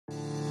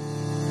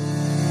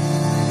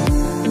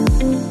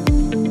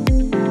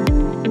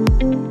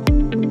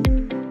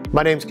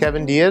My name's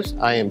Kevin Diaz.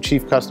 I am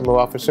Chief Customer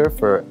Officer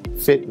for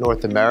Fit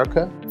North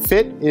America.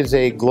 Fit is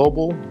a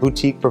global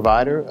boutique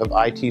provider of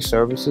IT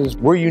services.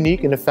 We're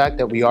unique in the fact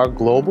that we are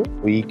global.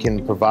 We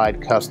can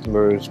provide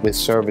customers with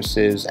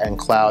services and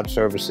cloud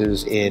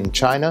services in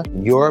China,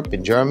 Europe,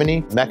 in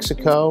Germany,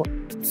 Mexico.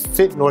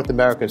 Fit North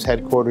America's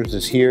headquarters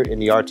is here in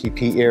the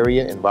RTP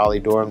area in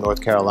Raleigh-Durham,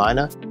 North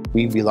Carolina.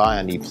 We rely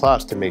on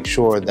ePlus to make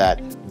sure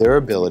that their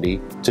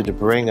ability to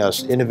bring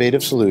us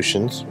innovative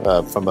solutions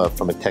from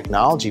a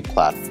technology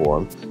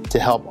platform to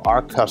help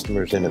our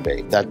customers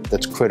innovate.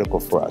 That's critical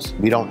for us.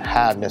 We don't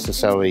have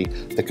necessarily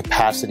the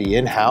capacity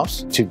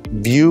in-house to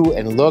view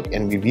and look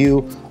and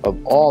review of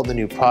all the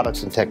new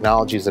products and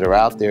technologies that are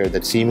out there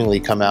that seemingly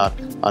come out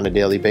on a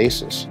daily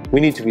basis. We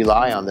need to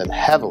rely on them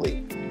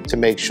heavily to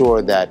make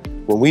sure that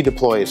when we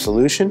deploy a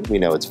solution, we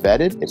know it's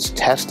vetted, it's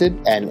tested,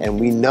 and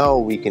we know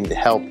we can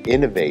help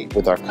innovate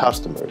with our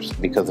customers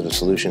because of the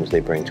solutions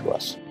they bring to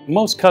us.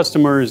 Most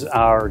customers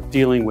are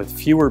dealing with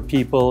fewer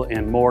people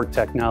and more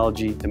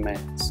technology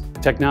demands.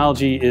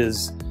 Technology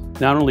is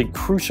not only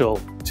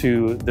crucial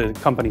to the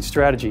company's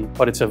strategy,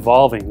 but it's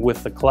evolving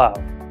with the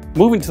cloud.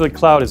 Moving to the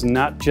cloud is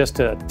not just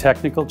a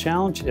technical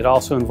challenge, it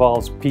also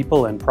involves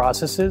people and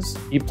processes.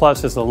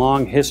 ePlus has a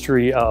long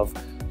history of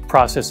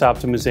process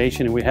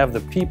optimization, and we have the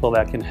people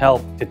that can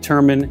help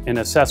determine and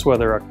assess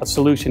whether a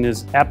solution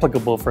is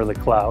applicable for the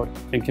cloud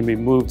and can be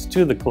moved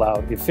to the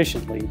cloud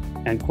efficiently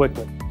and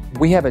quickly.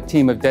 We have a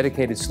team of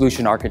dedicated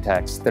solution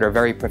architects that are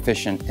very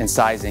proficient in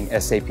sizing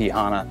SAP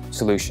HANA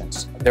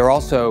solutions. They're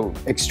also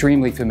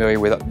extremely familiar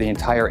with the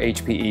entire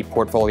HPE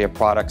portfolio of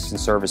products and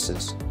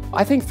services.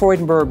 I think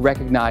Freudenberg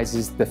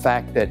recognizes the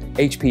fact that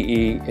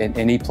HPE and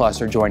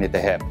ePlus are joined at the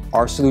hip.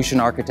 Our solution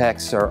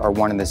architects are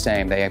one and the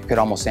same. They could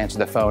almost answer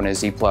the phone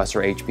as ePlus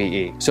or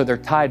HPE. So they're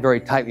tied very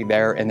tightly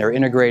there, and they're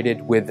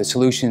integrated with the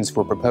solutions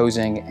we're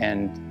proposing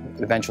and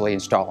eventually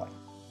installing.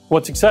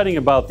 What's exciting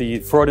about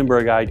the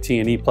Freudenberg IT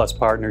and ePlus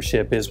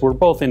partnership is we're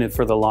both in it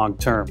for the long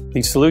term.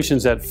 These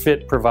solutions that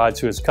Fit provides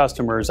to its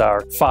customers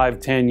are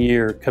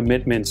 5-10-year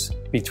commitments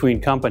between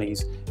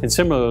companies. And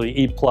similarly,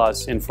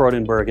 ePlus and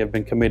Freudenberg have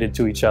been committed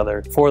to each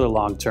other for the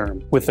long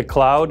term. With the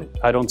cloud,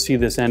 I don't see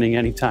this ending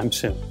anytime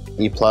soon.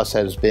 ePlus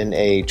has been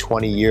a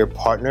 20-year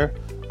partner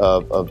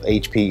of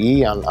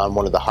HPE on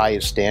one of the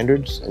highest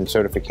standards and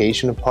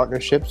certification of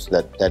partnerships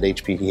that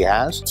HPE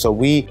has. So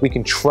we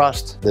can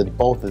trust that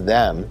both of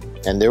them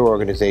and their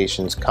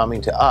organizations coming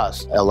to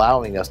us,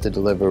 allowing us to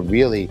deliver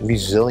really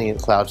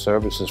resilient cloud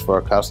services for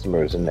our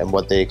customers and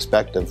what they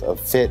expect of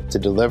Fit to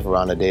deliver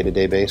on a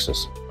day-to-day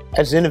basis.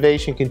 As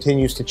innovation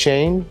continues to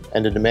change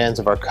and the demands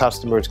of our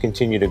customers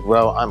continue to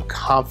grow, I'm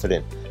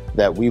confident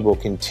that we will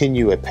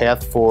continue a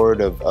path forward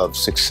of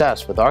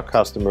success with our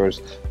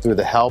customers through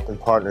the help and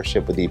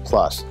partnership with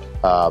ePlus.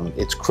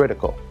 It's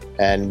critical,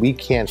 and we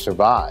can't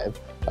survive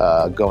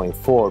going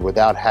forward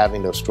without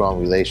having those strong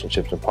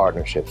relationships and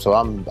partnerships. So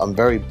I'm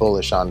very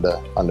bullish on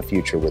the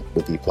future with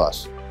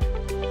ePlus.